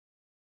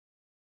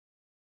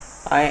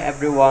Hi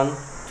everyone,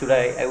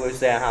 today I will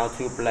share how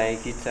to play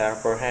guitar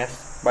perhaps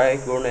by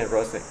Guns N'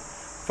 Roses.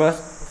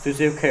 First, to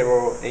the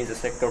keyboard in the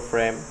second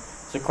frame,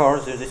 the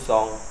chords of the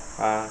song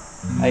are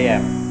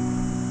AM,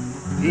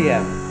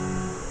 EM,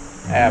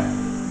 F,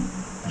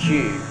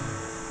 G,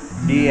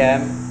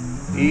 DM,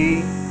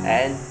 E,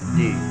 and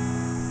D.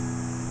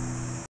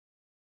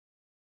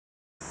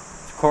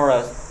 The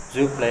chorus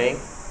you play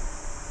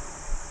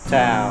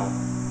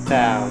down,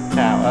 down,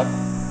 down, up,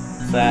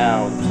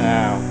 down,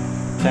 down,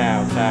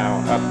 down,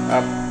 down, up,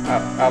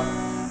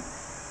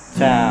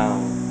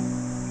 down,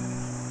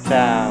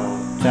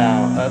 down,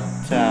 down, up,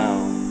 down,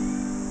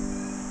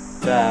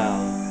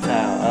 down,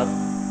 down, up,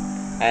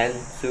 and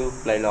to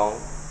play long.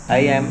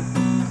 AM,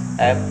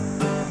 F,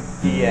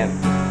 EM,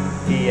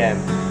 EM,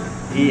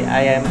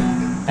 EIM,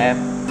 F,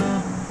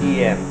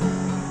 EM,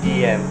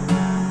 EM.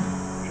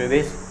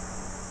 Repeat.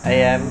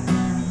 AM,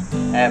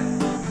 F,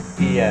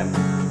 EM,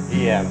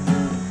 EM,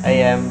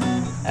 AM,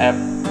 F,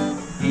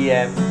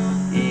 EM,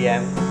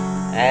 EM,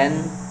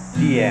 and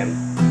DM,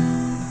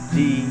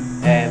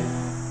 DM,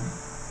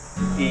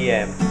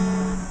 EM,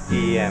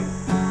 EM,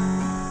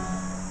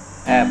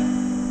 F,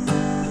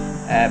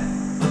 F,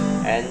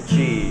 and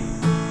G,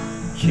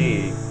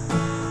 G.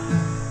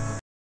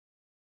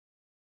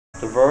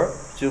 The verb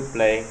to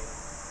play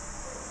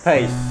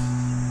pace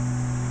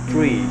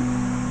 3,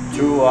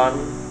 2,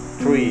 1,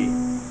 3.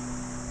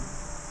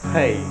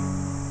 Pay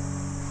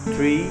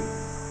 3,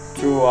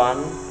 2,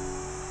 1,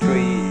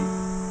 3,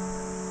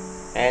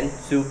 and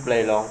to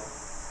play long.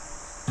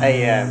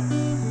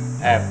 AM,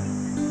 F,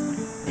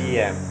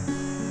 EM,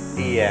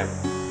 EM,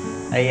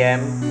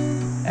 AM,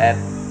 F,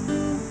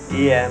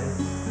 EM,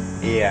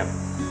 EM.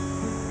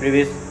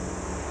 Repeat.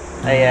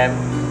 AM,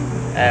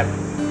 F,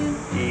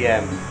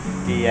 EM,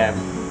 EM,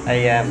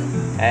 AM,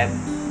 F,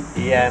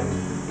 EM,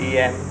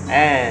 EM,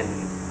 and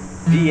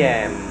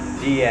DM,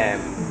 DM,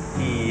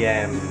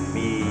 EM,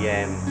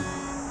 EM,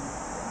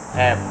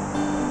 F,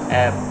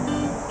 F,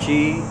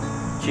 G,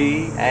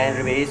 G, and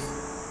repeat.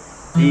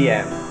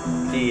 DM,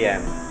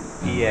 DM,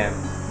 EM,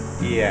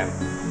 EM,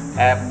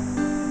 F,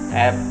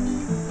 F,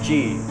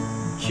 G,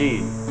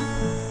 G.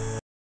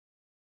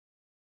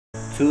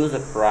 To the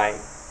right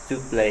to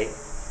play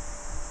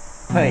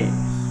pace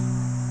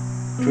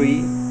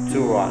 3,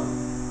 2,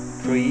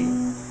 1, 3,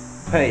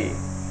 pace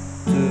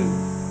 2,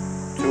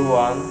 2,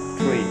 1,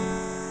 3,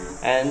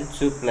 and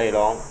to play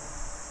long.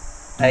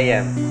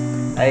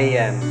 AM,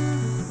 AM,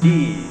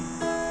 D,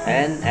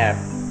 and F.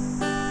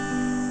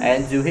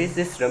 And you hit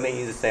this drumming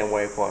in the same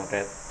way for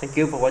that. Thank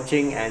you for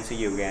watching and see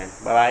you again.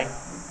 Bye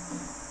bye.